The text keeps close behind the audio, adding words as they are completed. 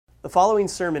The following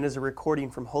sermon is a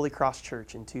recording from Holy Cross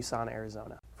Church in Tucson,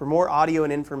 Arizona. For more audio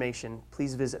and information,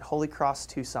 please visit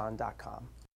holycrosstucson.com.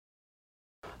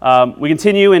 We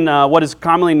continue in what is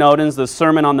commonly known as the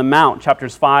Sermon on the Mount,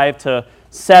 chapters 5 to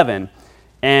 7.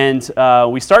 And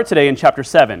we start today in chapter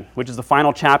 7, which is the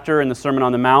final chapter in the Sermon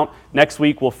on the Mount. Next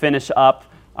week, we'll finish up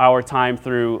our time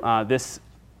through this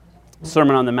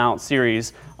Sermon on the Mount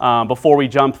series before we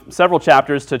jump several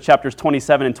chapters to chapters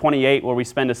 27 and 28, where we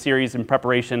spend a series in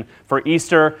preparation for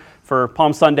Easter, for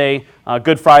Palm Sunday,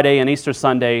 Good Friday, and Easter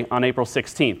Sunday on April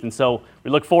 16th. And so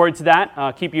we look forward to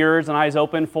that. Keep your ears and eyes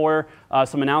open for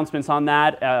some announcements on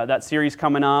that series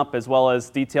coming up, as well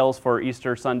as details for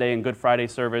Easter Sunday and Good Friday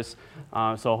service.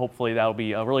 So hopefully that'll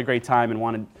be a really great time and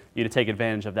wanted you to take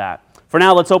advantage of that. For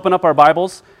now, let's open up our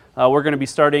Bibles. We're going to be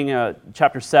starting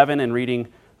chapter 7 and reading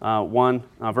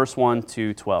verse 1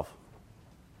 to 12.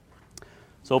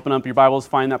 So open up your Bibles,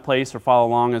 find that place, or follow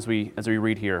along as we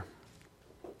read here.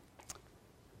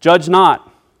 Judge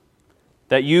not,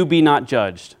 that you be not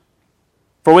judged.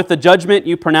 For with the judgment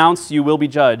you pronounce, you will be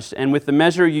judged, and with the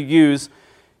measure you use,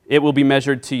 it will be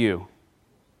measured to you.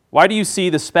 Why do you see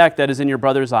the speck that is in your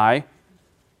brother's eye,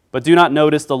 but do not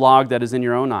notice the log that is in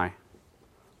your own eye?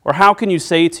 Or how can you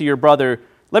say to your brother,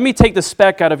 let me take the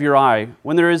speck out of your eye,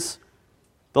 when there is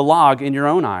the log in your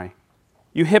own eye?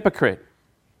 You hypocrite.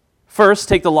 First,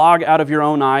 take the log out of your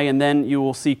own eye, and then you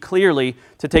will see clearly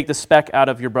to take the speck out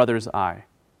of your brother's eye.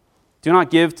 Do not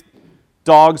give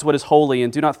dogs what is holy,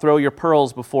 and do not throw your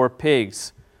pearls before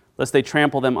pigs, lest they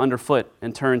trample them underfoot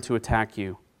and turn to attack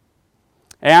you.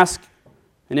 Ask,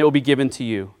 and it will be given to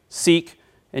you. Seek,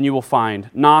 and you will find.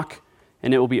 Knock,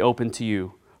 and it will be opened to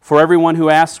you. For everyone who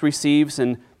asks receives,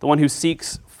 and the one who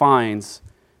seeks finds,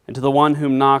 and to the one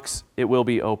whom knocks it will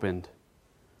be opened.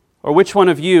 Or which one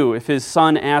of you, if his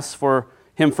son asks for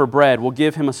him for bread, will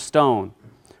give him a stone?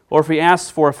 Or if he asks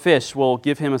for a fish, will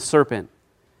give him a serpent?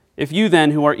 If you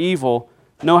then, who are evil,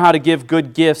 know how to give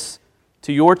good gifts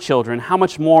to your children, how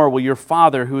much more will your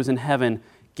Father who is in heaven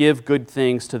give good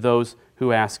things to those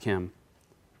who ask him?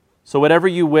 So whatever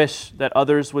you wish that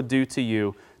others would do to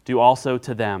you, do also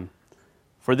to them.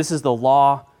 For this is the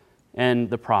law and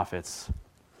the prophets.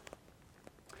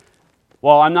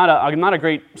 Well, I'm not a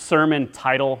great sermon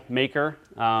title maker.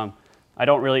 That's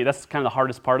kind of the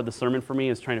hardest part of the sermon for me,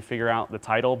 is trying to figure out the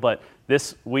title. But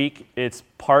this week, it's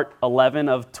part 11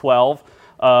 of 12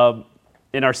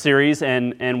 in our series,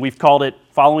 and we've called it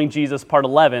Following Jesus, Part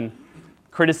 11,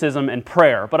 Criticism and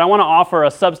Prayer. But I want to offer a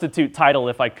substitute title,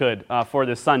 if I could, for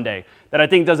this Sunday, that I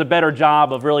think does a better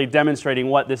job of really demonstrating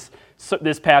what this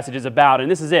passage is about.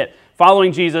 And this is it,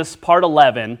 Following Jesus, Part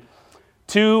 11,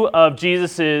 2 of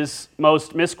Jesus'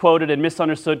 most misquoted and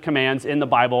misunderstood commands in the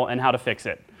Bible and how to fix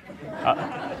it.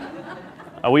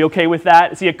 Are we okay with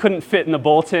that? See, it couldn't fit in the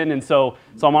bulletin, and so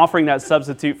I'm offering that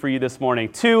substitute for you this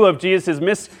morning. 2 of Jesus'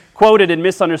 misquoted and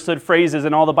misunderstood phrases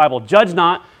in all the Bible. Judge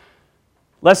not,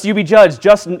 lest you be judged.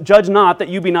 Just judge not, that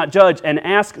you be not judged. And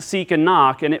ask, seek, and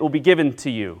knock, and it will be given to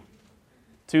you.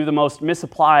 2 of the most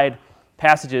misapplied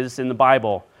passages in the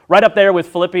Bible. Right up there with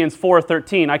Philippians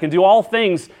 4:13. I can do all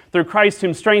things through Christ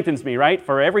whom strengthens me, right?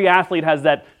 For every athlete has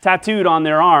that tattooed on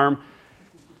their arm.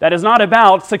 That is not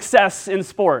about success in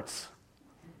sports.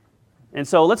 And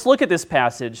so let's look at this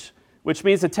passage, which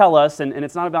means to tell us, and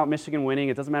it's not about Michigan winning.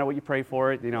 It doesn't matter what you pray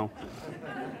for it,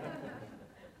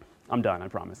 I'm done, I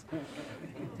promise.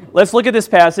 Let's look at this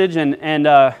passage,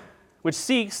 and which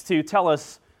seeks to tell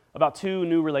us about 2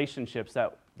 new relationships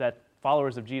that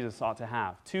followers of Jesus ought to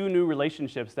have. 2 new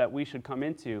relationships that we should come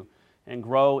into and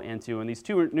grow into. And these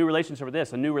 2 new relationships are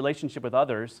this: a new relationship with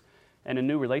others and a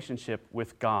new relationship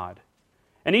with God.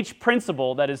 And each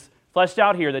principle that is fleshed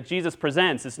out here that Jesus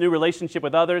presents, this new relationship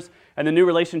with others and the new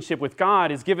relationship with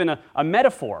God, is given a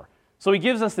metaphor. So he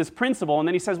gives us this principle, and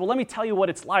then he says, well, let me tell you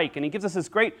what it's like. And he gives us this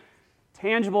great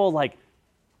tangible,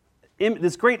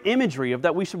 this great imagery of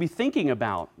that we should be thinking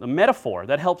about, the metaphor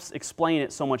that helps explain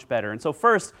it so much better. And so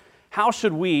first, how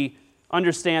should we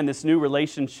understand this new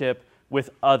relationship with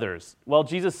others? Well,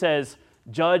 Jesus says,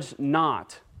 judge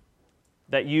not,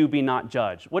 that you be not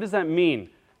judged. What does that mean?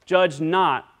 Judge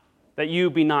not, that you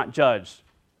be not judged.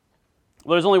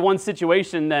 Well, there's only one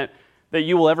situation that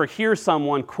you will ever hear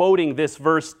someone quoting this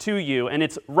verse to you, and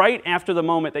it's right after the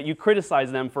moment that you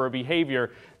criticize them for a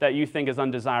behavior that you think is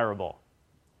undesirable.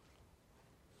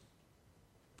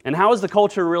 And how is the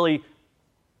culture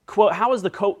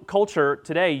culture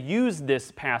today use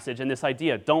this passage and this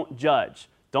idea? Don't judge.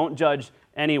 Don't judge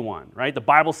anyone, right? The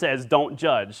Bible says don't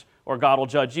judge, or God will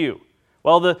judge you.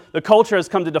 Well, the culture has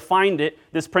come to define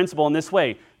this principle in this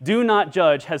way. Do not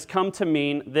judge has come to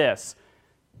mean this: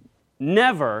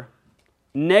 never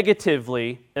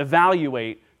negatively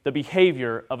evaluate the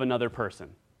behavior of another person.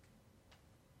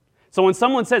 So when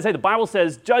someone says, hey, the Bible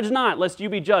says, judge not, lest you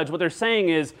be judged, what they're saying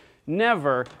is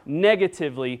never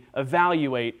negatively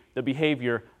evaluate the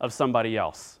behavior of somebody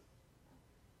else.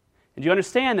 And you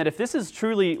understand that if this is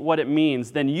truly what it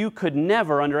means, then you could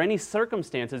never, under any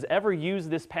circumstances, ever use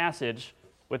this passage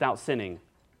without sinning.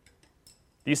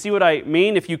 Do you see what I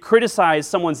mean? If you criticize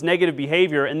someone's negative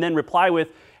behavior and then reply with,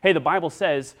 hey, the Bible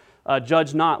says,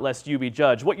 judge not lest you be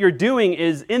judged. What you're doing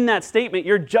is, in that statement,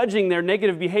 you're judging their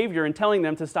negative behavior and telling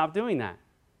them to stop doing that.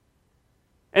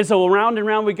 And so around and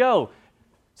round we go.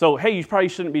 So, hey, you probably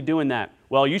shouldn't be doing that.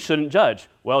 Well, you shouldn't judge.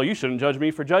 Well, you shouldn't judge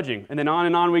me for judging. And then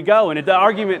on we go. And the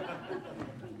argument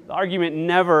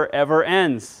never, ever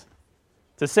ends.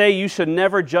 To say you should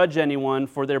never judge anyone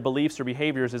for their beliefs or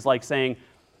behaviors is like saying,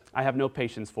 I have no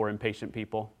patience for impatient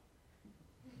people.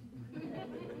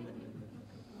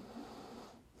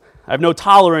 I have no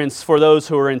tolerance for those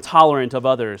who are intolerant of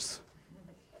others.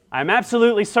 I am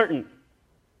absolutely certain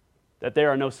that there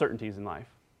are no certainties in life.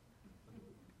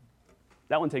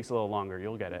 That one takes a little longer.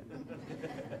 You'll get it.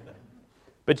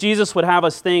 But Jesus would have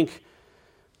us think,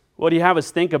 what he have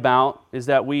us think about is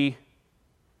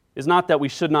not that we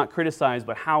should not criticize,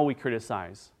 but how we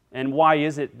criticize. And why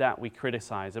is it that we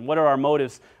criticize? And what are our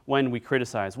motives when we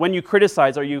criticize? When you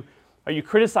criticize, are you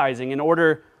criticizing in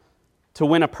order to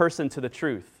win a person to the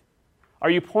truth? Are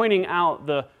you pointing out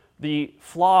the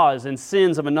flaws and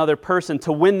sins of another person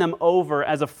to win them over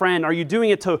as a friend? Are you doing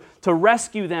it to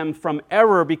rescue them from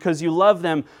error because you love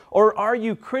them? Or are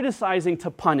you criticizing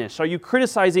to punish? Are you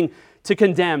criticizing to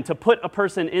condemn, to put a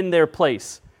person in their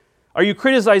place? Are you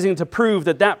criticizing to prove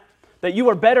that you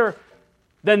are better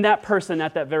than that person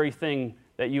at that very thing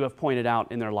that you have pointed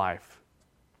out in their life?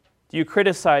 Do you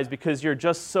criticize because you're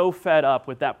just so fed up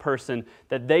with that person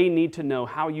that they need to know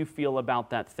how you feel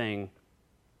about that thing?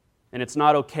 And it's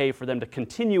not okay for them to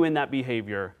continue in that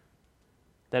behavior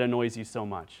that annoys you so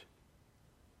much.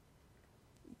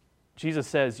 Jesus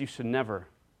says you should never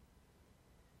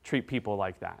treat people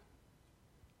like that.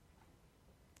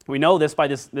 We know this by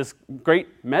this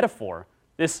great metaphor,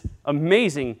 this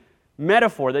amazing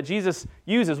metaphor that Jesus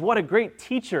uses. What a great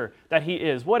teacher that he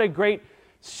is. What a great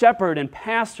shepherd and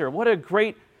pastor. What a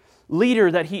great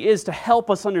leader that he is to help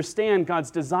us understand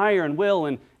God's desire and will.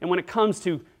 And when it comes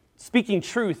to speaking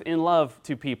truth in love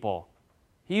to people,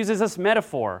 he uses this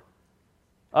metaphor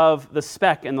of the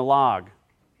speck and the log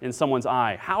in someone's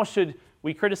eye. How should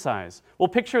we criticize? Well,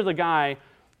 picture the guy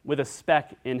with a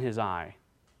speck in his eye.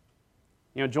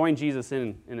 Join Jesus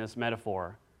in this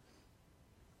metaphor.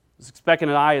 This speck in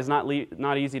an eye is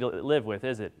not easy to live with,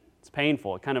 is it? It's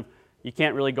painful. You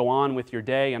can't really go on with your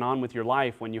day and on with your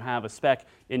life when you have a speck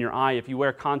in your eye. If you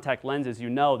wear contact lenses, you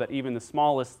know that even the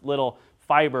smallest little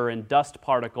fiber and dust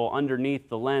particle underneath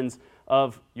the lens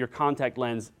of your contact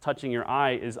lens touching your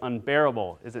eye is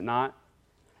unbearable, is it not?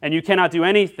 And you cannot do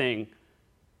anything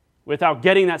without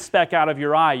getting that speck out of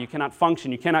your eye. You cannot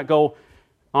function. You cannot go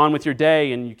on with your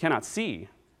day, and you cannot see.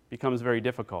 It becomes very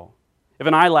difficult. If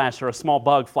an eyelash or a small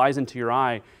bug flies into your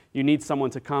eye, you need someone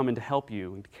to come and to help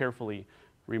you and to carefully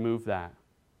remove that.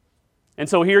 And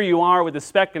so here you are with the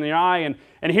speck in your eye,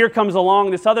 and here comes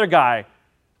along this other guy.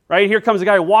 Right? Here comes a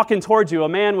guy walking towards you, a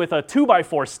man with a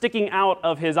 2x4 sticking out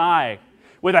of his eye,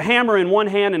 with a hammer in one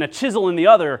hand and a chisel in the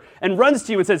other, and runs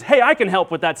to you and says, hey, I can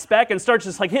help with that speck, and starts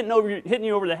just like hitting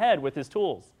you over the head with his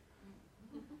tools.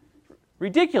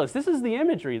 Ridiculous. This is the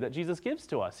imagery that Jesus gives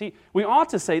to us. We ought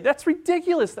to say, that's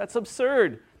ridiculous, that's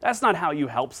absurd. That's not how you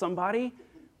help somebody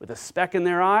with a speck in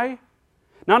their eye.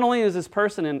 Not only is this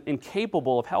person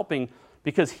incapable of helping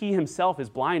because he himself is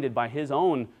blinded by his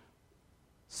own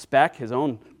speck, his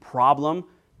own problem,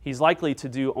 he's likely to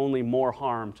do only more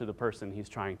harm to the person he's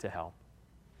trying to help.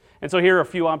 And so here are a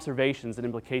few observations and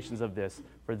implications of this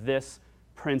for this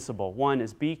principle. One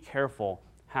is be careful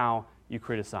how you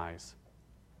criticize.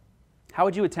 How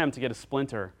would you attempt to get a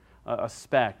splinter, a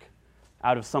speck,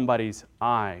 out of somebody's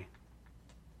eye?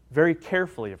 Very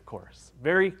carefully, of course.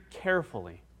 Very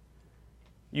carefully.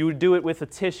 You would do it with a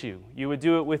tissue. You would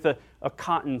do it with a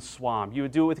cotton swab. You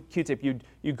would do it with a Q-tip.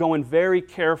 You go in very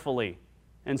carefully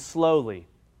and slowly.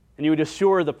 And you would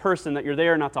assure the person that you're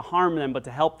there not to harm them, but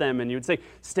to help them. And you would say,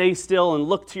 stay still and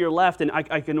look to your left. And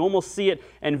I can almost see it,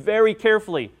 and very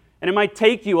carefully. And it might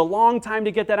take you a long time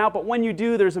to get that out, but when you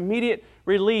do, there's immediate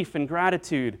relief and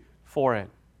gratitude for it.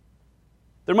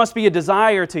 There must be a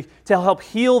desire to help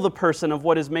heal the person of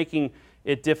what is making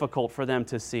it difficult for them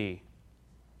to see.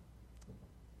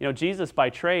 Jesus by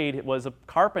trade was a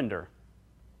carpenter.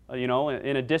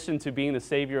 In addition to being the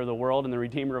Savior of the world and the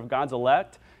Redeemer of God's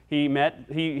elect, He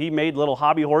made little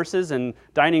hobby horses and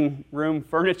dining room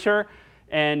furniture,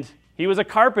 and he was a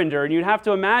carpenter. And you'd have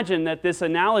to imagine that this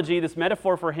analogy, this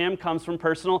metaphor for him comes from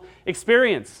personal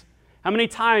experience. How many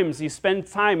times you spend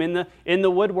time in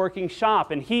the woodworking shop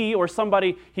and he or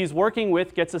somebody he's working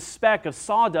with gets a speck of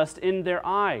sawdust in their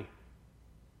eye.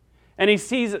 And he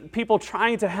sees people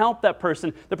trying to help that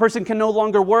person. The person can no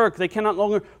longer work. They cannot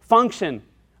longer function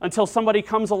until somebody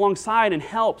comes alongside and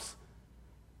helps.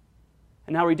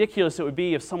 And how ridiculous it would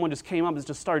be if someone just came up and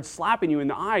just started slapping you in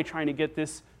the eye trying to get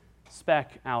this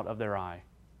speck out of their eye.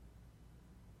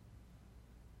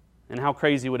 And how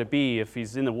crazy would it be if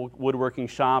he's in the woodworking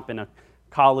shop and a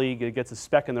colleague gets a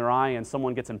speck in their eye and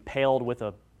someone gets impaled with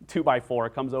a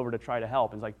 2x4, comes over to try to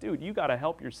help. And it's like, dude, you got to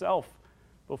help yourself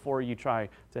before you try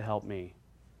to help me.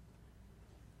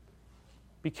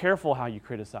 Be careful how you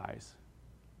criticize.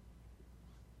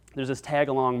 There's this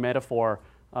tag-along metaphor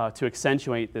to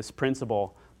accentuate this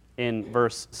principle in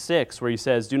verse 6 where he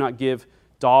says, do not give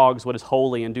dogs what is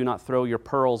holy and do not throw your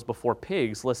pearls before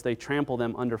pigs, lest they trample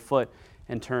them underfoot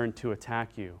and turn to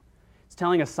attack you. It's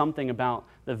telling us something about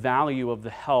the value of the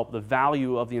help, the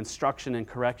value of the instruction and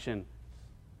correction.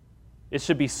 It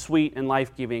should be sweet and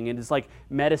life-giving. It is like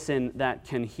medicine that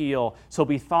can heal. So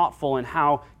be thoughtful in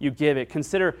how you give it.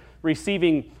 Consider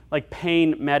receiving like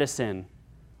pain medicine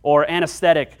or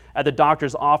anesthetic at the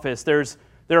doctor's office. There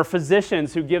are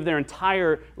physicians who give their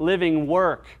entire living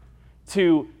work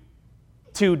to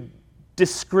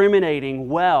discriminating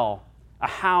well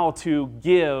how to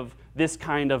give this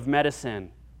kind of medicine,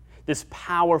 this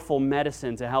powerful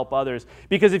medicine to help others.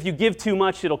 Because if you give too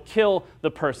much, it'll kill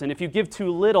the person. If you give too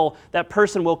little, that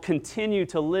person will continue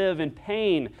to live in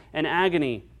pain and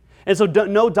agony. And so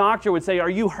no doctor would say, are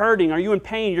you hurting? Are you in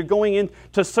pain? You're going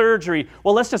into surgery.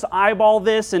 Well, let's just eyeball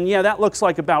this, and yeah, that looks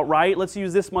like about right. Let's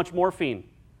use this much morphine.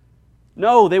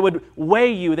 No, they would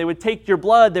weigh you. They would take your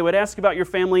blood. They would ask about your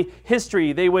family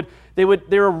history.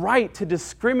 They're right to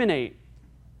discriminate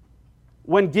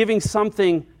when giving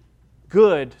something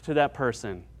good to that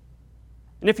person.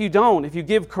 And if you don't, if you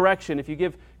give correction, if you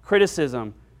give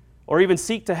criticism, or even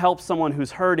seek to help someone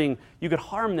who's hurting, you could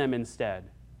harm them instead.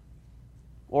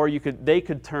 Or they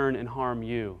could turn and harm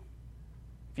you.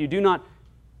 If you do not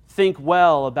think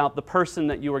well about the person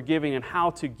that you are giving and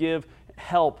how to give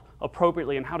help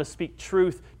appropriately and how to speak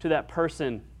truth to that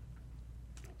person,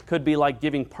 it could be like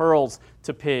giving pearls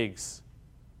to pigs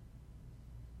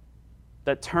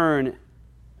that turn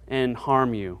and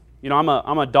harm you. You know,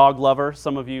 I'm a dog lover.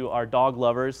 Some of you are dog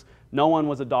lovers. No one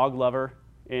was a dog lover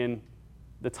in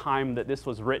the time that this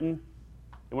was written.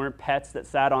 They weren't pets that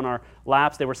sat on our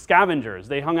laps. They were scavengers.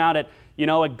 They hung out at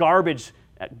garbage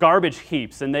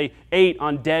heaps, and they ate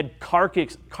on dead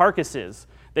carcasses.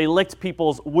 They licked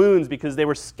people's wounds because they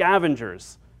were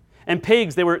scavengers. And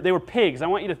pigs, they were pigs. I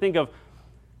want you to think of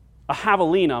a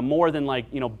javelina more than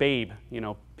Babe,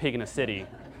 pig in a city.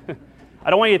 I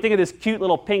don't want you to think of this cute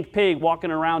little pink pig walking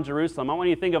around Jerusalem. I want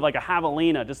you to think of like a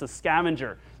javelina, just a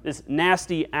scavenger, this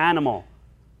nasty animal.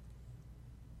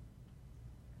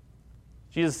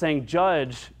 Jesus is saying,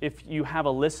 judge if you have a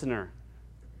listener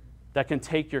that can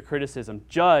take your criticism.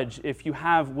 Judge if you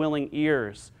have willing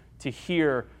ears to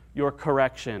hear your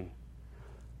correction.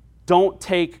 Don't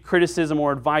take criticism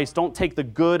or advice. Don't take the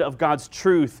good of God's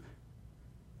truth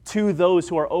to those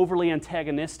who are overly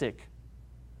antagonistic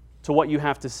to what you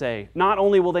have to say. Not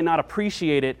only will they not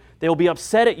appreciate it, they will be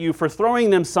upset at you for throwing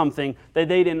them something that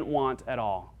they didn't want at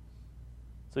all.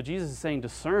 So Jesus is saying,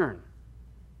 discern.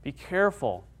 Be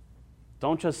careful.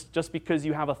 Don't just because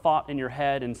you have a thought in your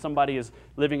head and somebody is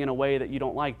living in a way that you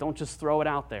don't like, don't just throw it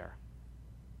out there.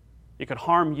 It could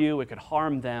harm you, it could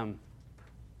harm them.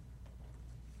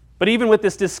 But even with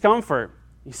this discomfort,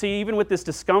 you see, even with this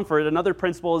discomfort, another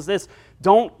principle is this: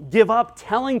 don't give up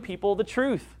telling people the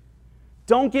truth.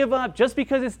 Don't give up just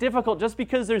because it's difficult, just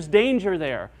because there's danger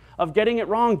there of getting it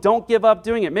wrong. Don't give up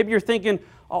doing it. Maybe you're thinking,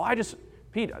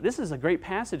 Pete, this is a great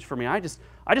passage for me. I just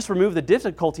remove the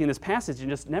difficulty in this passage and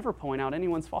just never point out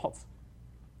anyone's faults.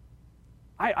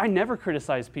 I never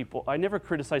criticize people. I never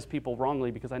criticize people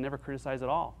wrongly because I never criticize at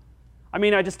all.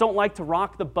 I just don't like to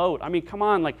rock the boat. Come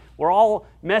on, we're all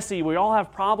messy. We all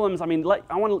have problems. I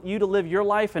want you to live your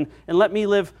life and let me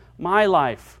live my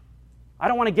life. I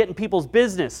don't want to get in people's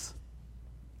business.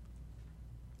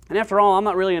 And after all, I'm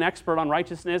not really an expert on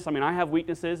righteousness. I have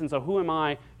weaknesses, and so who am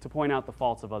I to point out the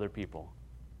faults of other people?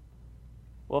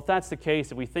 Well, if that's the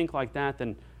case, if we think like that,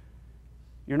 then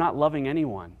you're not loving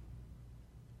anyone.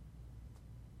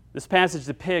 This passage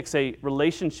depicts a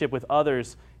relationship with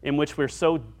others in which we're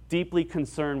so deeply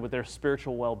concerned with their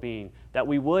spiritual well-being that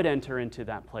we would enter into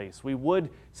that place. We would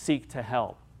seek to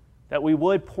help. that we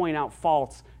would point out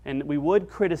faults and we would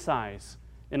criticize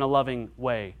in a loving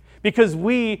way. Because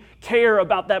we care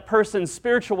about that person's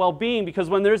spiritual well-being, because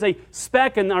when there's a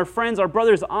speck in our friend's, our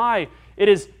brother's eye,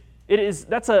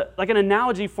 that's like an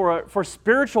analogy for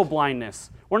spiritual blindness.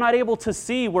 We're not able to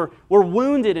see. We're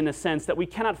wounded in a sense that we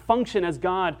cannot function as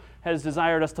God has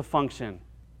desired us to function.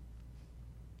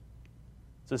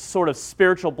 It's a sort of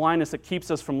spiritual blindness that keeps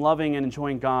us from loving and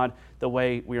enjoying God the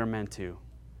way we are meant to.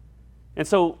 And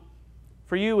so,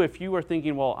 for you, if you are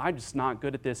thinking, well, I'm just not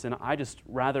good at this, and I just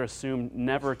rather assume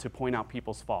never to point out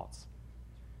people's faults,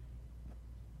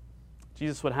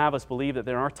 Jesus would have us believe that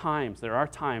there are times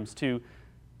to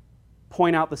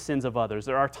point out the sins of others.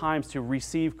 There are times to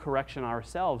receive correction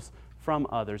ourselves from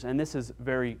others, and this is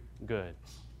very good.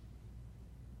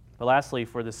 But lastly,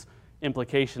 for this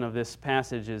implication of this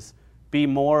passage is, be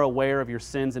more aware of your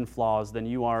sins and flaws than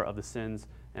you are of the sins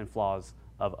and flaws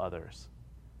of others.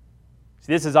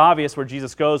 See, this is obvious where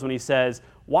Jesus goes when he says,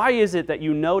 why is it that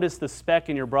you notice the speck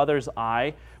in your brother's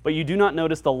eye, but you do not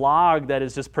notice the log that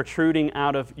is just protruding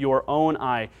out of your own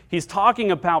eye? He's talking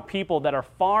about people that are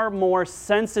far more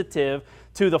sensitive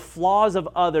to the flaws of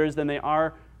others than they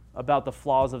are about the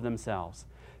flaws of themselves.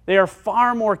 They are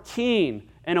far more keen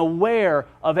and aware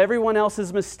of everyone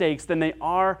else's mistakes than they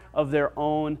are of their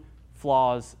own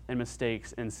flaws and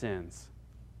mistakes and sins.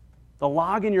 The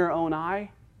log in your own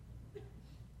eye?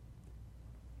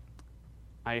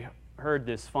 I heard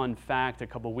this fun fact a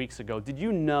couple weeks ago. Did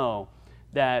you know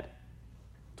that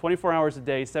 24 hours a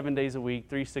day, 7 days a week,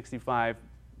 365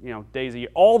 days a year,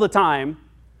 all the time,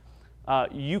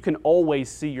 you can always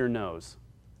see your nose,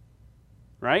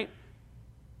 right?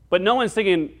 But no one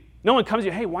comes to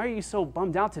you, hey, why are you so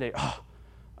bummed out today? Oh,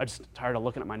 I'm just tired of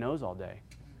looking at my nose all day.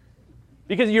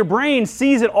 Because your brain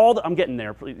sees it I'm getting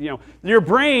there. Your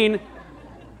brain,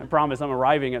 I promise I'm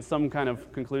arriving at some kind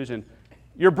of conclusion.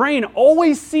 Your brain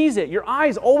always sees it. Your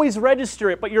eyes always register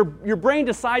it, but your brain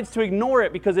decides to ignore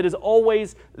it because it is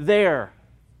always there.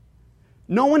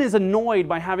 No one is annoyed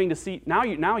by having to see. Now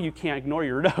you can't ignore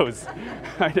your nose.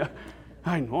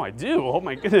 I know I do. Oh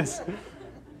my goodness.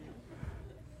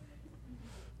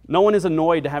 No one is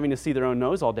annoyed to having to see their own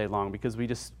nose all day long because we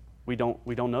don't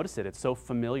notice it. It's so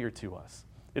familiar to us.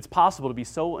 It's possible to be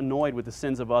so annoyed with the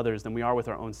sins of others than we are with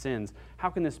our own sins. How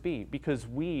can this be? Because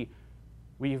we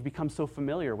have become so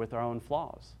familiar with our own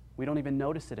flaws. We don't even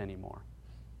notice it anymore.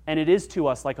 And it is to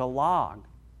us like a log.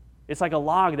 It's like a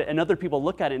log and other people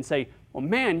look at it and say, well,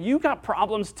 man, you got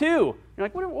problems too. You're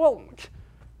like, well,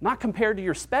 not compared to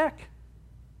your speck.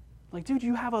 Like, dude,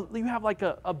 you have like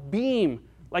a beam,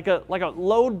 like a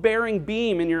load-bearing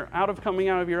beam coming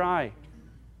out of your eye.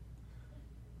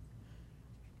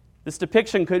 This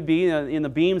depiction could be in the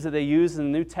beams that they use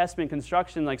in the New Testament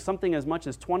construction, like something as much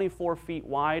as 24 feet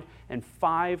wide and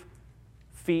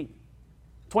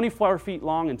 24 feet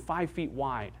long and 5 feet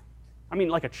wide. I mean,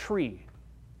 like a tree.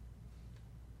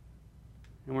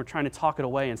 And we're trying to talk it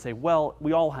away and say, well,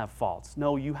 we all have faults.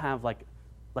 No, you have like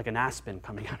an aspen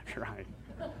coming out of your eye.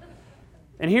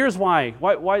 And here's why.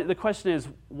 Why the question is,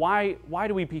 why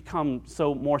do we become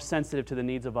so more sensitive to the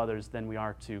needs of others than we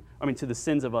are to the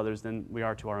sins of others than we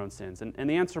are to our own sins? And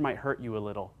the answer might hurt you a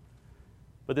little,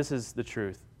 but this is the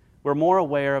truth. We're more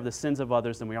aware of the sins of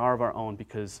others than we are of our own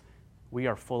because we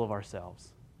are full of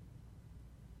ourselves.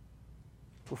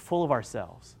 We're full of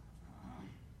ourselves.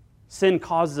 Sin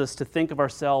causes us to think of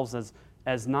ourselves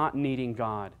as not needing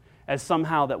God, as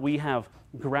somehow that we have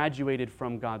graduated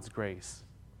from God's grace.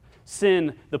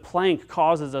 Sin, the plank,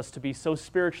 causes us to be so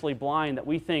spiritually blind that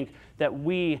we think that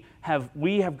we have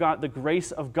got the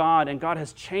grace of God and God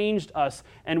has changed us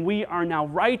and we are now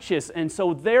righteous. And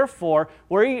so therefore,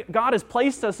 God has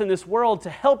placed us in this world to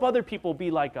help other people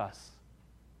be like us.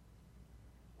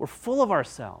 We're full of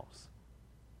ourselves.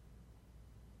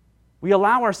 We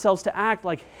allow ourselves to act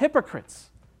like hypocrites,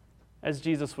 as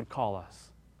Jesus would call us,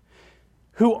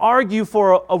 who argue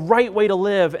for a right way to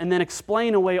live and then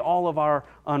explain away all of our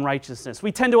unrighteousness.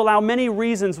 We tend to allow many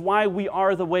reasons why we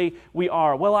are the way we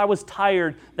are. Well, I was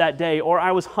tired that day, or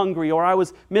I was hungry, or I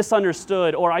was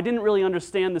misunderstood, or I didn't really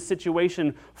understand the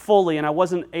situation fully and I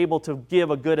wasn't able to give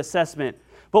a good assessment.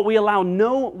 But we allow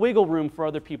no wiggle room for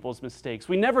other people's mistakes.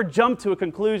 We never jump to a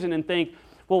conclusion and think,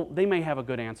 well, they may have a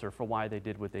good answer for why they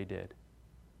did what they did.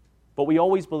 But we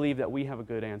always believe that we have a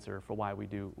good answer for why we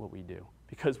do what we do,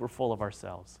 because we're full of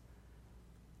ourselves.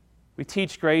 We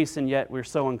teach grace, and yet we're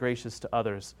so ungracious to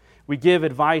others. We give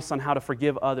advice on how to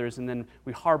forgive others, and then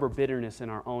we harbor bitterness in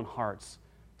our own hearts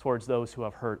towards those who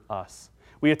have hurt us.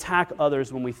 We attack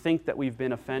others when we think that we've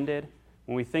been offended,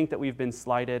 when we think that we've been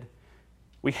slighted.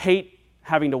 We hate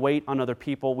having to wait on other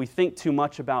people. We think too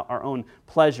much about our own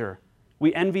pleasure.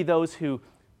 We envy those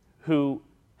who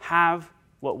have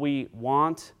what we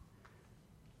want.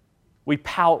 We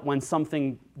pout when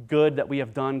something good that we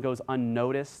have done goes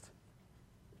unnoticed.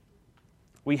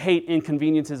 We hate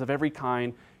inconveniences of every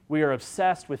kind. We are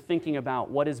obsessed with thinking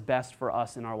about what is best for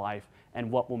us in our life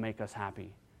and what will make us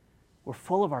happy. We're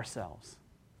full of ourselves.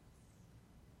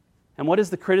 And what is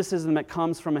the criticism that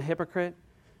comes from a hypocrite?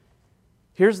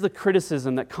 Here's the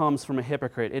criticism that comes from a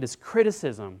hypocrite. It is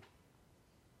criticism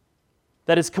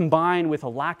that is combined with a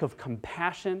lack of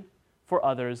compassion for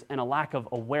others and a lack of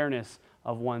awareness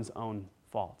of one's own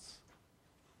faults.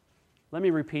 Let me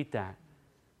repeat that.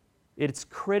 It's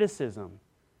criticism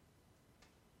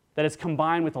that is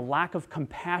combined with a lack of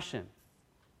compassion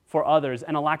for others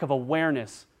and a lack of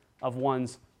awareness of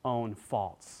one's own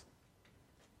faults.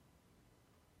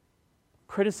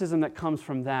 Criticism that comes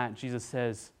from that, Jesus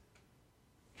says,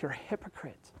 you're a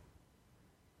hypocrite.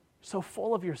 You're so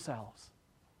full of yourselves.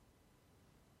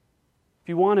 If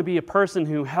you want to be a person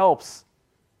who helps,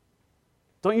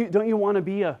 don't you want to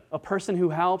be a person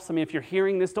who helps? I mean, if you're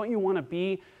hearing this, don't you want to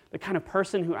be the kind of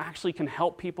person who actually can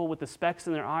help people with the specks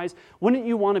in their eyes? Wouldn't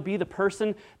you want to be the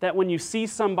person that when you see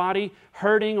somebody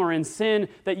hurting or in sin,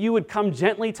 that you would come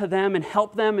gently to them and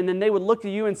help them, and then they would look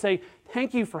at you and say,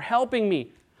 thank you for helping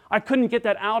me. I couldn't get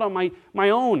that out on my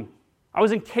own. I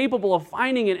was incapable of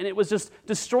finding it, and it was just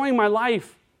destroying my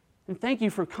life. And thank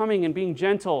you for coming and being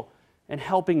gentle and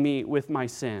helping me with my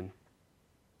sin.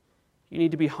 You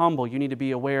need to be humble. You need to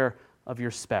be aware of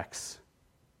your specks.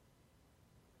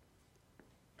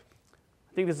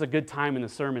 I think this is a good time in the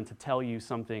sermon to tell you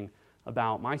something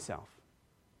about myself.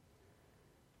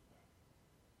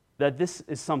 That this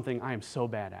is something I am so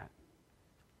bad at.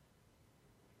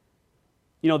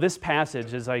 You know, this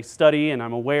passage, as I study and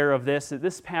I'm aware of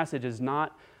this passage is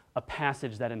not a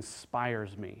passage that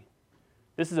inspires me.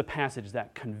 This is a passage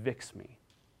that convicts me.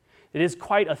 It is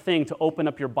quite a thing to open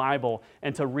up your Bible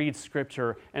and to read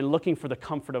Scripture and looking for the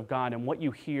comfort of God, and what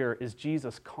you hear is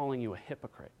Jesus calling you a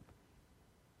hypocrite.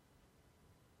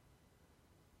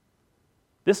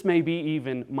 This may be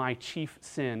even my chief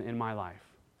sin in my life,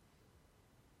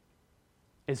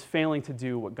 is failing to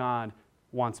do what God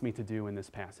wants me to do in this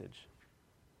passage.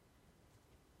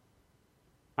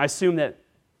 I assume that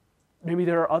maybe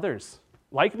there are others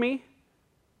like me.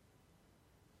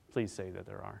 Please say that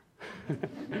there are.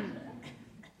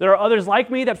 There are others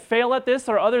like me that fail at this.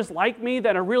 There are others like me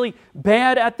that are really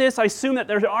bad at this. I assume that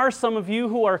there are some of you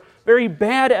who are very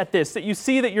bad at this, that you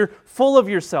see that you're full of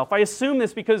yourself. I assume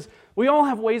this because we all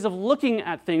have ways of looking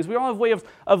at things. We all have a way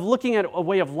of looking at a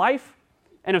way of life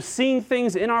and of seeing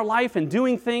things in our life and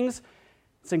doing things.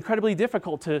 It's incredibly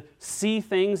difficult to see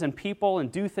things and people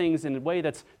and do things in a way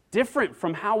that's different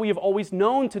from how we have always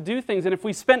known to do things. And if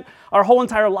we spent our whole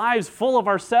entire lives full of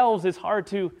ourselves, it's hard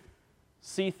to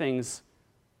see things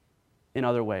in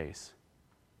other ways.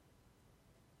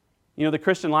 You know, the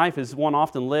Christian life is one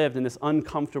often lived in this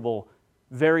uncomfortable,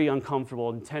 very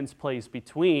uncomfortable, intense place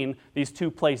between these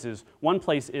two places. One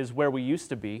place is where we used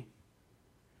to be,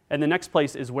 and the next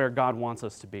place is where God wants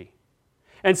us to be.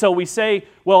 And so we say,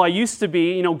 well, I used to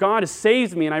be, God has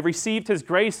saved me and I've received His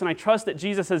grace and I trust that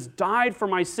Jesus has died for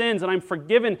my sins and I'm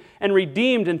forgiven and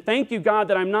redeemed, and thank you, God,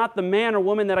 that I'm not the man or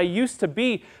woman that I used to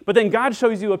be. But then God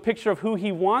shows you a picture of who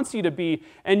He wants you to be,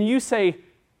 and you say,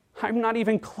 I'm not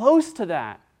even close to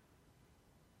that.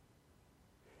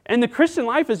 And the Christian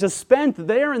life is just spent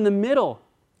there in the middle,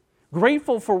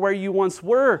 grateful for where you once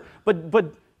were,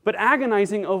 but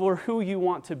agonizing over who you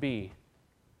want to be.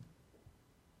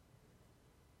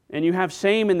 And you have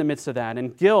shame in the midst of that,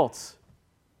 and guilt.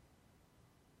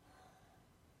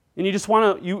 And you just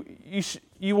want to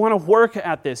you want to work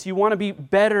at this. You want to be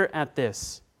better at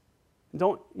this.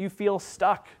 Don't you feel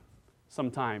stuck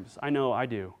sometimes? I know I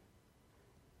do.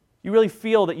 You really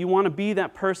feel that you want to be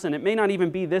that person. It may not even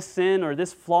be this sin or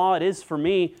this flaw. It is for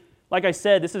me. Like I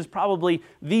said, this is probably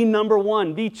the number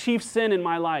one, the chief sin in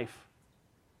my life.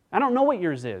 I don't know what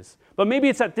yours is, but maybe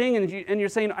it's that thing and you're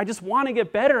saying, I just want to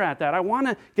get better at that. I want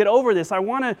to get over this. I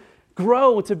want to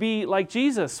grow to be like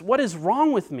Jesus. What is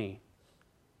wrong with me?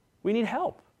 We need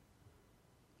help.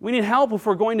 We need help if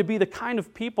we're going to be the kind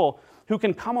of people who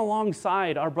can come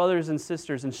alongside our brothers and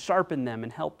sisters and sharpen them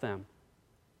and help them.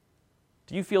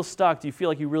 Do you feel stuck? Do you feel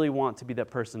like you really want to be that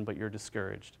person, but you're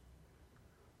discouraged?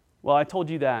 Well, I told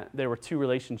you that there were two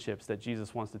relationships that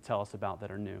Jesus wants to tell us about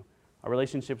that are new. Our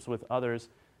relationships with others,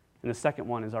 and the second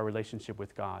one is our relationship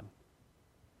with God.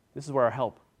 This is where our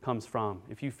help comes from.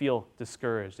 If you feel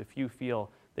discouraged, if you feel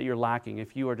that you're lacking,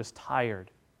 if you are just tired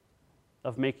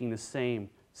of making the same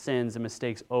sins and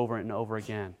mistakes over and over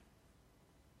again,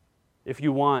 if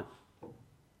you want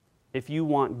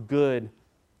good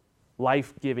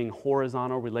life-giving,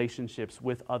 horizontal relationships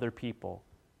with other people.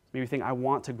 Maybe you think, I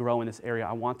want to grow in this area.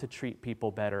 I want to treat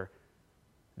people better.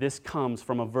 This comes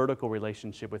from a vertical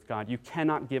relationship with God. You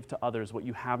cannot give to others what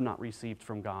you have not received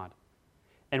from God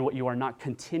and what you are not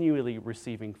continually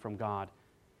receiving from God.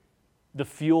 The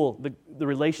fuel, the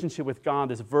relationship with God,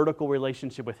 this vertical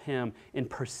relationship with Him in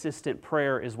persistent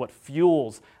prayer is what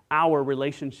fuels our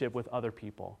relationship with other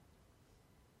people.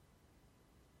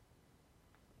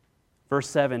 Verse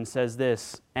 7 says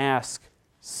this, ask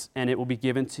and it will be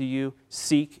given to you,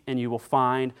 seek and you will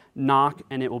find, knock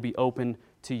and it will be opened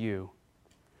to you.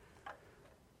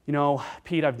 You know,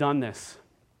 Pete, I've done this.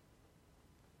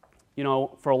 You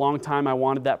know, for a long time I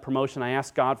wanted that promotion. I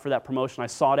asked God for that promotion. I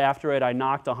sought after it. I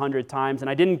knocked 100 times and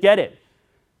I didn't get it.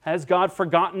 Has God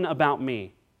forgotten about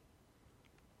me?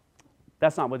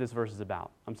 That's not what this verse is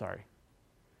about. I'm sorry.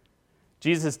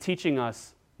 Jesus is teaching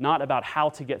us not about how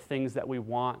to get things that we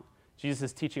want. Jesus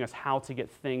is teaching us how to get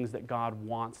things that God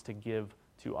wants to give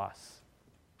to us.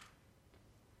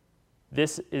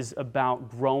 This is about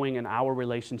growing in our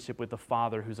relationship with the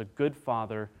Father, who's a good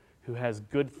Father, who has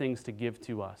good things to give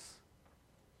to us.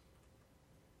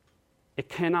 It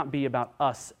cannot be about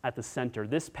us at the center.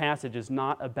 This passage is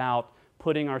not about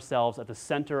putting ourselves at the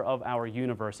center of our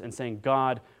universe and saying,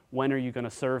 God, when are you going to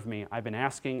serve me? I've been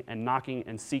asking and knocking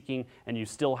and seeking, and you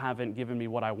still haven't given me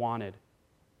what I wanted.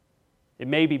 It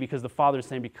may be because the Father is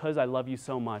saying, because I love you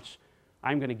so much,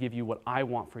 I'm going to give you what I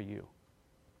want for you.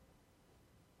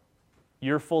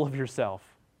 You're full of yourself.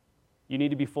 You need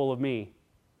to be full of me.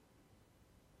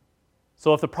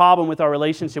 So if the problem with our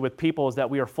relationship with people is that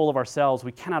we are full of ourselves,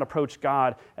 we cannot approach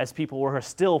God as people who are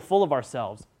still full of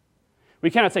ourselves.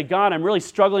 We cannot say, God, I'm really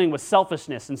struggling with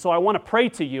selfishness, and so I want to pray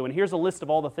to you, and here's a list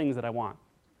of all the things that I want.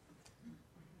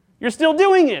 You're still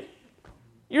doing it.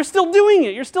 You're still doing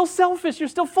it. You're still selfish. You're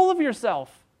still full of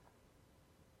yourself.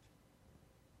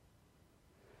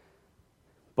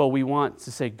 But we want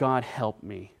to say, God, help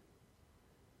me.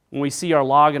 When we see our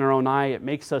log in our own eye, that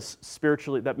makes us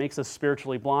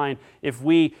spiritually blind. If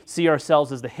we see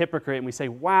ourselves as the hypocrite and we say,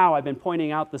 wow, I've been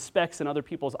pointing out the specks in other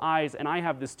people's eyes and I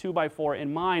have this 2x4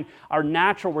 in mine, our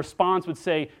natural response would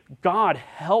say, God,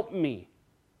 help me.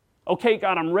 Okay,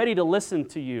 God, I'm ready to listen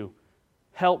to you.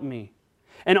 Help me.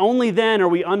 And only then are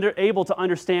we able to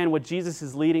understand what Jesus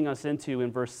is leading us into in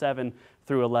verse 7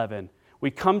 through 11.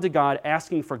 We come to God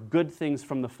asking for good things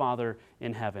from the Father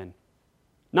in heaven.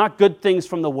 Not good things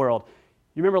from the world.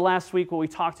 You remember last week what we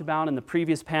talked about in the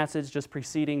previous passage just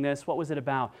preceding this? What was it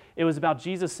about? It was about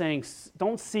Jesus saying,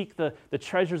 don't seek the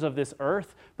treasures of this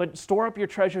earth, but store up your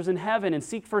treasures in heaven and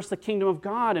seek first the kingdom of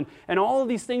God, and all of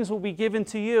these things will be given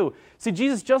to you. See,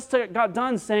 Jesus just got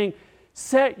done saying,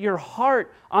 set your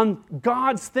heart on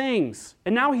God's things.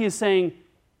 And now He is saying,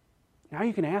 now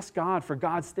you can ask God for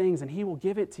God's things and He will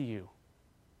give it to you.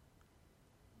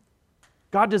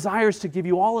 God desires to give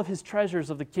you all of His treasures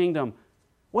of the kingdom.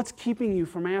 What's keeping you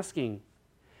from asking?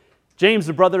 James,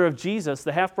 the brother of Jesus,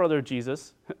 the half-brother of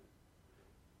Jesus,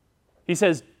 he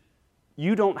says,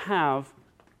 you don't have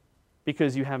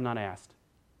because you have not asked.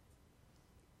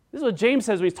 This is what James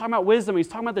says when he's talking about wisdom. He's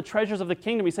talking about the treasures of the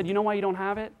kingdom. He said, you know why you don't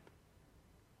have it?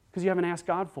 Because you haven't asked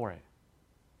God for it.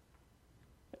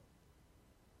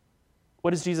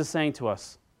 What is Jesus saying to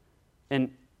us? And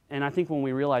I think when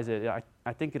we realize it,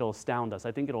 I think it'll astound us.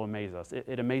 I think it'll amaze us.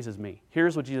 It amazes me.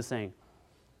 Here's what Jesus is saying.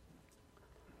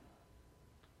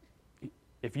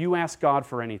 If you ask God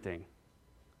for anything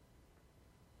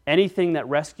that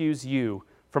rescues you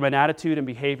from an attitude and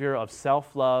behavior of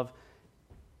self-love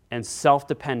and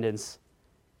self-dependence,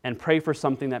 and pray for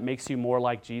something that makes you more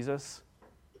like Jesus,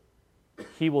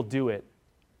 He will do it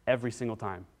every single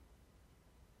time.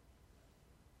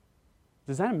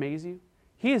 Does that amaze you?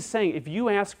 He is saying, if you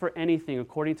ask for anything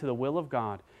according to the will of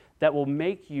God that will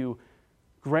make you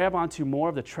grab onto more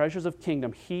of the treasures of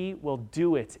kingdom, He will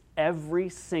do it every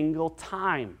single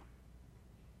time.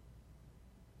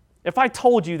 If I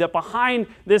told you that behind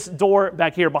this door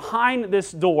back here, behind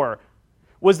this door,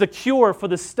 was the cure for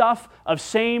the stuff of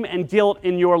shame and guilt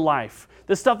in your life,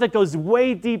 the stuff that goes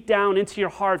way deep down into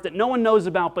your heart that no one knows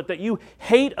about but that you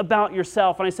hate about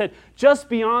yourself. And I said, just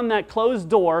beyond that closed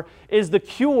door is the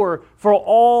cure for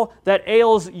all that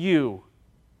ails you.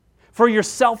 For your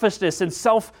selfishness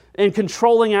and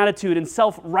controlling attitude and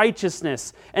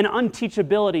self-righteousness and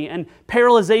unteachability and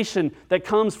paralyzation that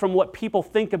comes from what people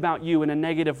think about you in a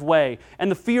negative way,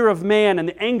 and the fear of man and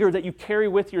the anger that you carry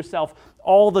with yourself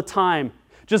all the time.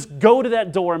 Just go to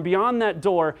that door, and beyond that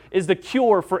door is the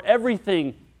cure for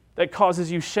everything that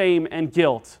causes you shame and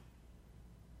guilt.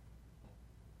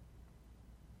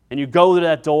 And you go to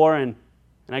that door, and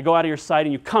I go out of your sight,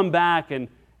 and you come back, and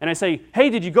And I say, hey,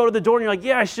 did you go to the door? And you're like,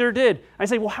 yeah, I sure did. I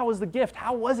say, well, how was the gift?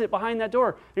 How was it behind that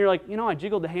door? And you're like, I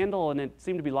jiggled the handle and it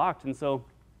seemed to be locked, and so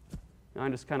I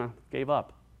just kind of gave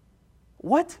up.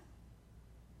 What?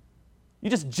 You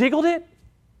just jiggled it?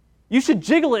 You should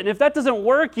jiggle it, and if that doesn't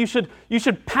work, you should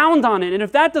pound on it, and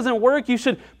if that doesn't work, you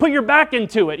should put your back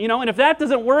into it, and if that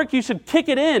doesn't work, you should kick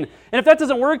it in, and if that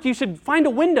doesn't work, you should find a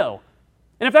window,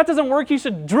 and if that doesn't work, you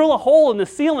should drill a hole in the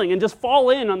ceiling and just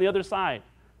fall in on the other side.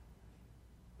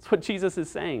 That's what Jesus is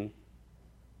saying.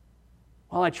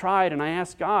 Well, I tried, and I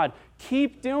asked God,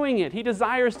 keep doing it. He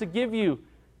desires to give you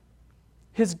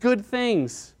His good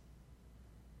things.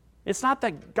 It's not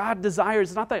that God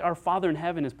desires, it's not that our Father in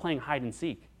heaven is playing hide and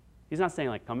seek. He's not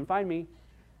saying, come and find me.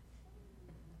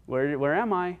 Where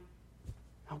am I?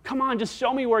 Oh, come on, just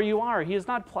show me where you are. He is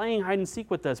not playing hide and seek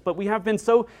with us, but we have been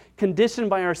so conditioned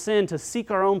by our sin to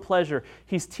seek our own pleasure.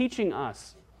 He's teaching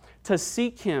us to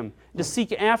seek Him, to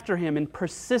seek after Him in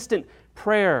persistent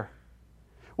prayer,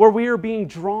 where we are being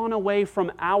drawn away from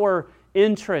our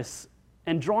interests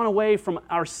and drawn away from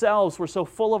ourselves. We're so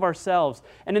full of ourselves.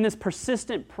 And in this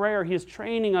persistent prayer, He is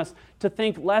training us to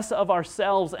think less of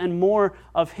ourselves and more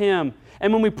of Him.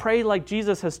 And when we pray like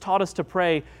Jesus has taught us to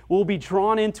pray, we'll be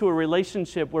drawn into a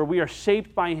relationship where we are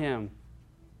shaped by Him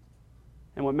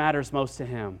and what matters most to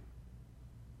Him.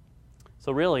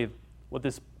 So really, what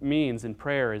this means in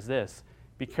prayer is this: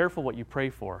 be careful what you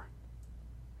pray for.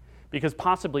 Because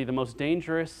possibly the most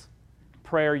dangerous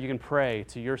prayer you can pray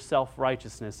to your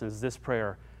self-righteousness is this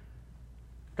prayer: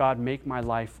 God, make my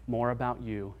life more about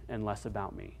you and less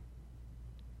about me.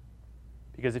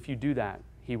 Because if you do that,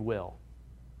 He will.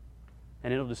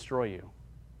 And it'll destroy you.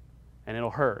 And it'll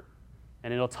hurt.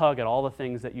 And it'll tug at all the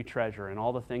things that you treasure and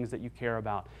all the things that you care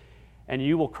about. And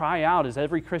you will cry out, as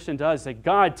every Christian does, say,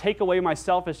 God, take away my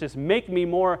selfishness, make me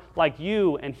more like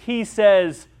you. And He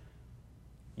says,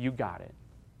 you got it.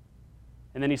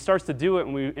 And then He starts to do it,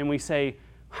 and we say,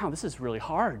 wow, this is really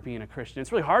hard being a Christian.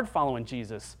 It's really hard following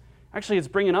Jesus. Actually, it's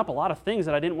bringing up a lot of things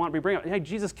that I didn't want to be bringing up. Hey,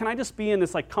 Jesus, can I just be in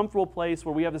this comfortable place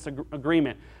where we have this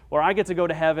agreement, where I get to go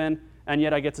to heaven, and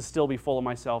yet I get to still be full of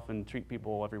myself and treat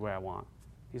people every way I want?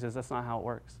 He says that's not how it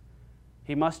works.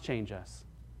 He must change us.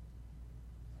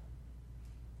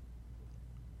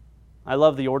 I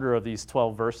love the order of these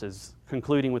 12 verses,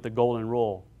 concluding with the golden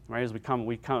rule, right? As we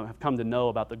have come to know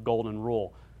about the golden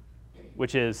rule,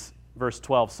 which is verse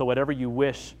 12. So whatever you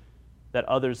wish that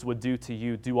others would do to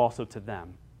you, do also to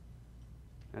them.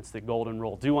 That's the golden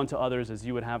rule. Do unto others as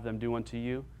you would have them do unto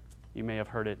you. You may have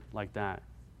heard it like that.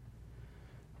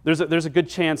 There's a good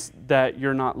chance that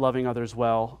you're not loving others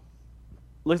well.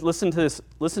 Listen to this.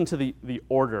 Listen to the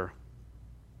order.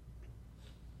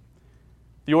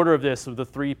 The order of this, of the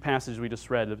three passages we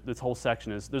just read, this whole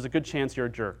section is, there's a good chance you're a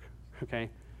jerk, okay?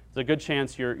 There's a good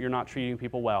chance you're not treating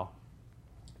people well.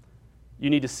 You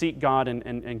need to seek God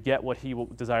and get what He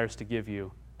desires to give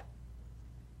you.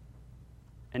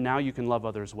 And now you can love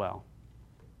others well.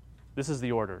 This is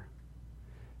the order.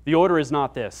 The order is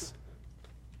not this: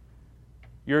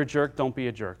 you're a jerk, don't be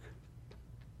a jerk.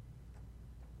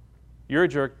 You're a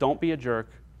jerk, don't be a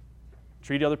jerk.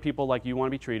 Treat other people like you want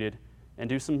to be treated, and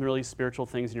do some really spiritual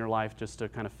things in your life just to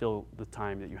kind of fill the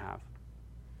time that you have.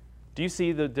 Do you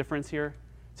see the difference here?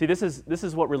 See, this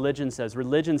is what religion says.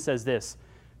 Religion says this: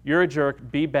 you're a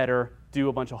jerk, be better, do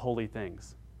a bunch of holy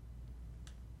things.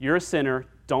 You're a sinner,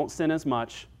 don't sin as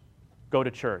much, go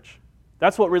to church.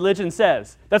 That's what religion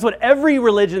says. That's what every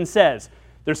religion says.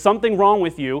 There's something wrong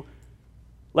with you.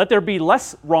 Let there be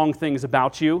less wrong things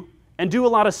about you, and do a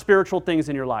lot of spiritual things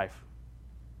in your life.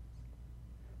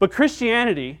 But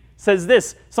Christianity says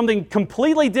this, something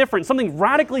completely different, something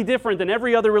radically different than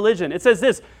every other religion. It says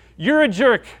this: you're a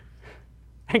jerk,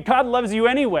 and God loves you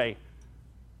anyway.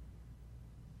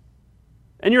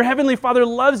 And your Heavenly Father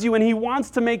loves you, and He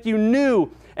wants to make you new.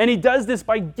 And He does this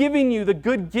by giving you the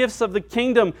good gifts of the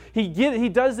kingdom. He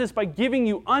does this by giving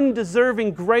you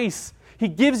undeserving grace. He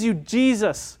gives you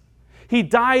Jesus. He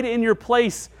died in your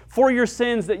place for your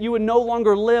sins, that you would no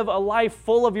longer live a life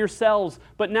full of yourselves,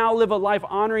 but now live a life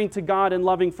honoring to God and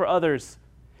loving for others.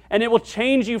 And it will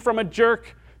change you from a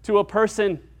jerk to a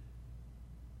person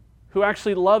who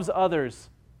actually loves others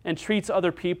and treats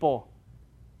other people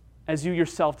as you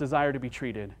yourself desire to be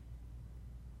treated.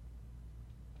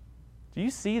 Do you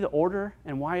see the order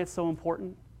and why it's so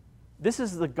important? This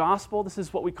is the gospel. This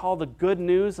is what we call the good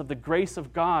news of the grace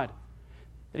of God.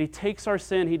 That He takes our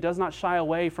sin. He does not shy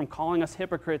away from calling us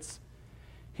hypocrites.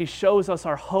 He shows us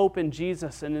our hope in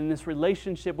Jesus, and in this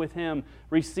relationship with Him,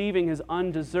 receiving His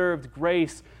undeserved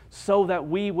grace, so that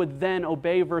we would then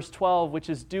obey verse 12, which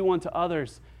is do unto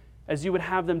others as you would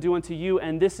have them do unto you.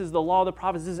 And this is the law of the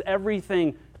prophets. This is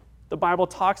everything the Bible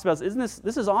talks about. Isn't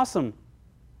this is awesome?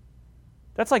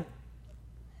 That's like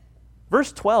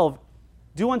verse 12,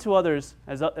 do unto others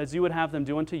as you would have them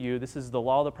do unto you. This is the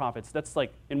law of the prophets. That's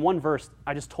like, in one verse,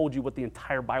 I just told you what the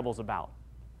entire Bible's about.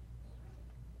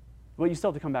 Well, you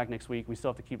still have to come back next week. We still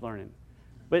have to keep learning.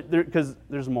 But because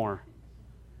there's more.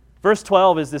 Verse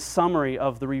 12 is this summary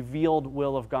of the revealed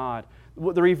will of God.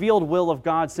 The revealed will of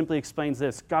God simply explains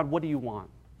this. God, what do you want?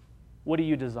 What do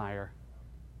you desire?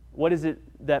 What is it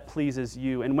that pleases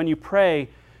you? And when you pray,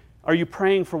 are you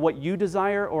praying for what you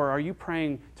desire, or are you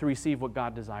praying to receive what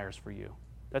God desires for you?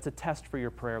 That's a test for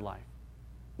your prayer life.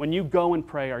 When you go and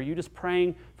pray, are you just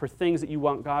praying for things that you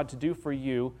want God to do for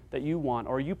you, that you want,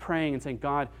 or are you praying and saying,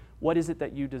 God, what is it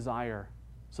that you desire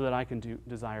so that I can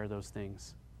desire those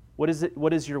things? What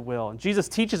is your will? And Jesus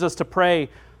teaches us to pray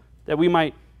that we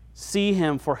might see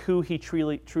Him for who He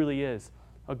truly is.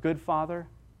 A good Father,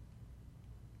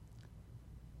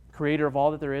 Creator of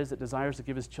all that there is, that desires to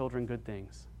give His children good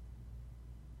things.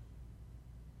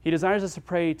 He desires us to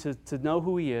pray to know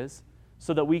who He is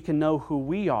so that we can know who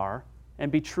we are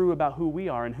and be true about who we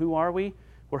are. And who are we?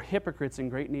 We're hypocrites in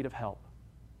great need of help.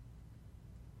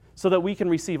 So that we can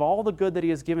receive all the good that He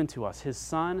has given to us. His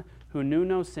Son, who knew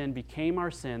no sin, became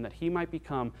our sin, that He might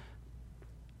become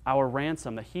our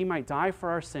ransom, that He might die for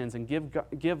our sins and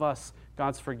give us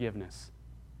God's forgiveness.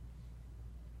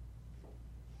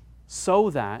 So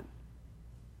that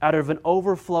out of an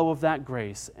overflow of that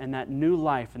grace and that new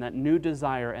life and that new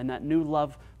desire and that new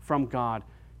love from God,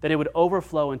 that it would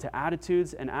overflow into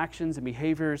attitudes and actions and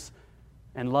behaviors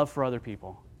and love for other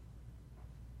people.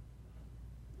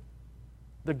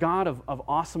 The God of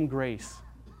awesome grace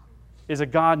is a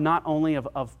God not only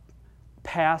of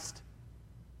past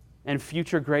and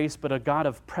future grace, but a God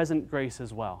of present grace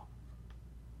as well.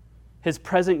 His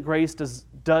present grace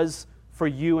does for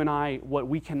you and I what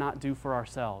we cannot do for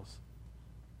ourselves.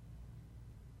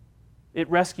 It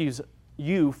rescues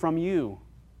you from you.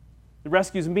 It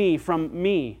rescues me from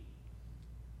me.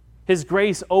 His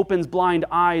grace opens blind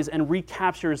eyes and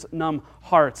recaptures numb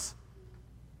hearts.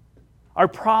 Our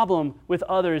problem with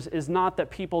others is not that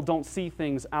people don't see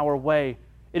things our way.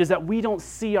 It is that we don't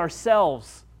see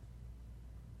ourselves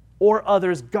or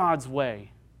others God's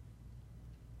way.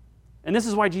 And this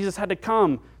is why Jesus had to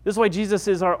come. This is why Jesus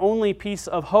is our only piece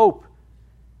of hope.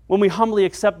 When we humbly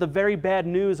accept the very bad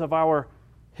news of our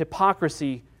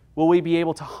hypocrisy, will we be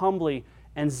able to humbly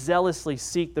and zealously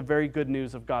seek the very good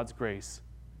news of God's grace.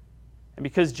 And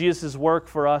because Jesus' work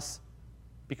for us,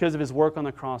 because of His work on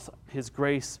the cross, His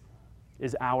grace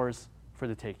is ours for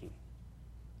the taking.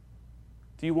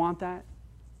 Do you want that?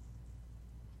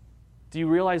 Do you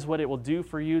realize what it will do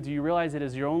for you? Do you realize it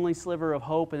is your only sliver of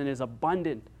hope and it is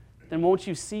abundant? Then won't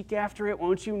you seek after it?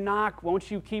 Won't you knock?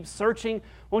 Won't you keep searching?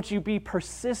 Won't you be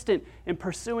persistent in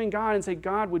pursuing God and say,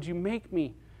 God, would you make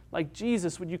me like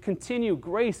Jesus? Would you continue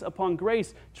grace upon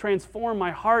grace, transform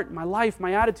my heart, my life,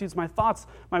 my attitudes, my thoughts,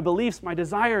 my beliefs, my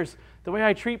desires, the way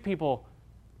I treat people,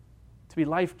 to be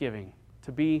life-giving,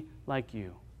 to be like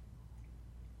you?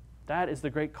 That is the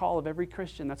great call of every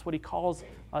Christian. That's what He calls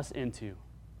us into.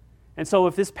 And so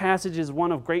if this passage is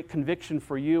one of great conviction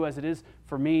for you as it is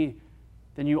for me,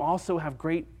 then you also have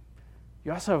great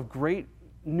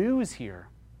news here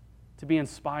to be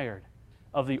inspired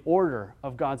of the order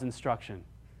of God's instruction.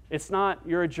 It's not,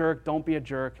 you're a jerk, don't be a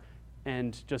jerk,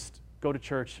 and just go to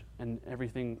church and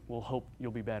everything will hope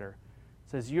you'll be better.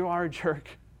 It says, you are a jerk,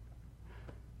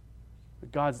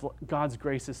 but God's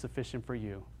grace is sufficient for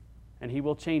you, and He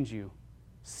will change you.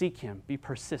 Seek Him. Be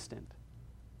persistent.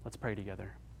 Let's pray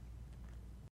together.